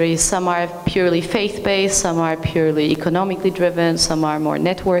trajectories. Some are purely faith-based, some are purely economically driven, some are more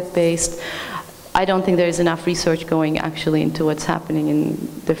network-based. I don't think there is enough research going actually into what's happening in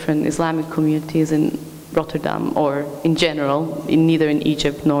different Islamic communities in Rotterdam or in general, neither in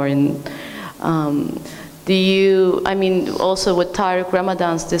Egypt nor in... I mean, also with Tariq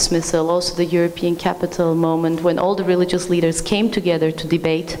Ramadan's dismissal, also the European capital moment when all the religious leaders came together to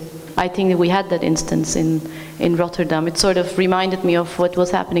debate, I think that we had that instance in Rotterdam. It sort of reminded me of what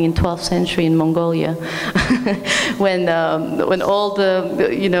was happening in 12th century in Mongolia, when all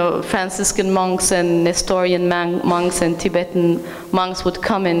the Franciscan monks and Nestorian monks and Tibetan monks would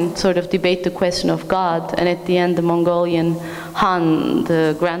come and sort of debate the question of God, and at the end the Mongolian Han,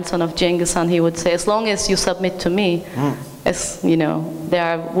 the grandson of Genghis Khan, he would say, as long as you submit to me, as you know, there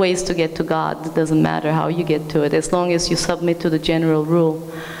are ways to get to God. It doesn't matter how you get to it, as long as you submit to the general rule.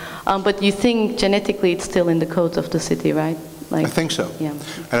 But you think genetically it's still in the codes of the city, right? Like, I think so. Yeah.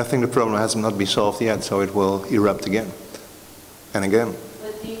 And I think the problem has not been solved yet, so it will erupt again and again.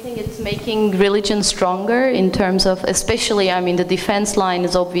 But do you think it's making religion stronger in terms of, especially, I mean, the defense line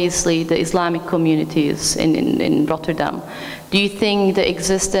is obviously the Islamic communities in Rotterdam. Do you think the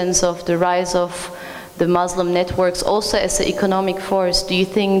existence of the rise of the Muslim networks also as an economic force, do you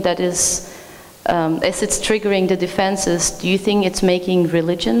think that is, as it's triggering the defenses, do you think it's making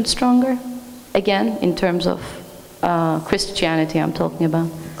religion stronger again in terms of Christianity I'm talking about?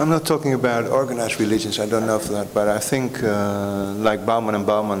 I'm not talking about organized religions, I don't know for that, but I think like Bauman and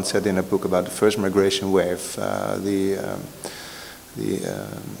Bauman said in a book about the first migration wave, the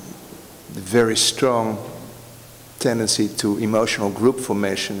very strong tendency to emotional group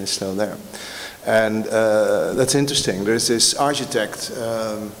formation is still there. And that's interesting. There's this architect,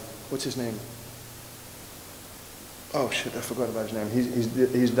 what's his name? Oh shit, I forgot about his name.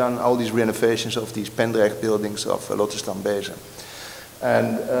 He's done all these renovations of these Pendrecht buildings of Rotterdam-Rotterdam.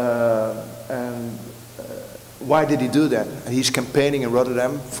 And why did he do that? He's campaigning in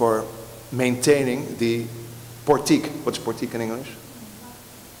Rotterdam for maintaining the portiek. What's portiek in English?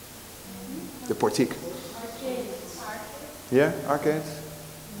 The portiek. Yeah, arcade.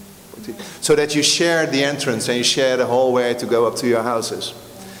 So that you share the entrance and you share the hallway to go up to your houses.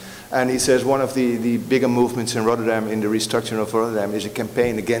 And he says one of the bigger movements in Rotterdam, in the restructuring of Rotterdam, is a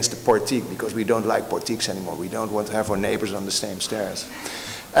campaign against the portiek, because we don't like portieks anymore. We don't want to have our neighbors on the same stairs.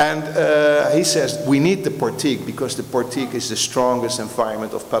 And he says we need the portiek because the portiek is the strongest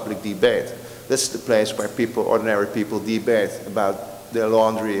environment of public debate. That's the place where people, ordinary people, debate about their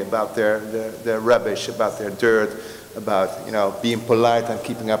laundry, about their rubbish, about their dirt, about, you know, being polite and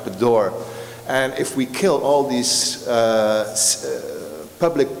keeping up a door. And if we kill all these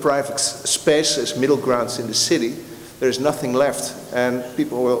public-private spaces, middle grounds in the city, there's nothing left, and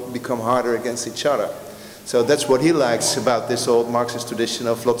people will become harder against each other. So that's what he likes about this old Marxist tradition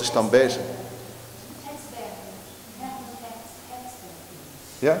of Rotterdam-Rotterdam.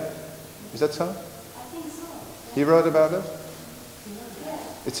 Yeah? Is that so? I think so. He wrote about it?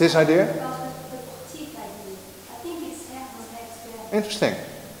 It's his idea? Interesting.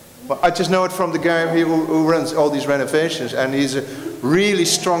 Well, I just know it from the guy who runs all these renovations, and he's a really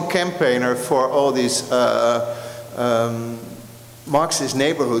strong campaigner for all these Marxist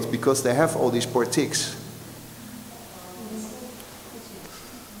neighborhoods because they have all these portiques.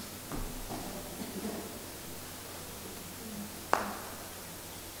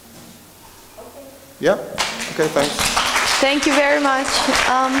 Yeah? Okay, thanks. Thank you very much.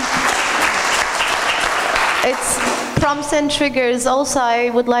 It's prompts and triggers. Also, I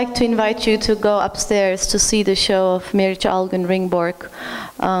would like to invite you to go upstairs to see the show of Mircea Algün Ringborg.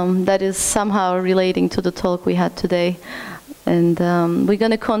 That is somehow relating to the talk we had today. And we're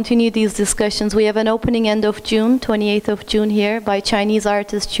going to continue these discussions. We have an opening end of June, 28th of June here, by Chinese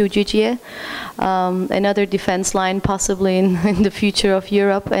artist Xu Jujie. Another defense line possibly in the future of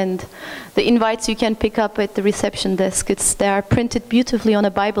Europe. And the invites you can pick up at the reception desk. They are printed beautifully on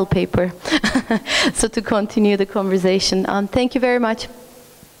a Bible paper. So to continue the conversation. Thank you very much.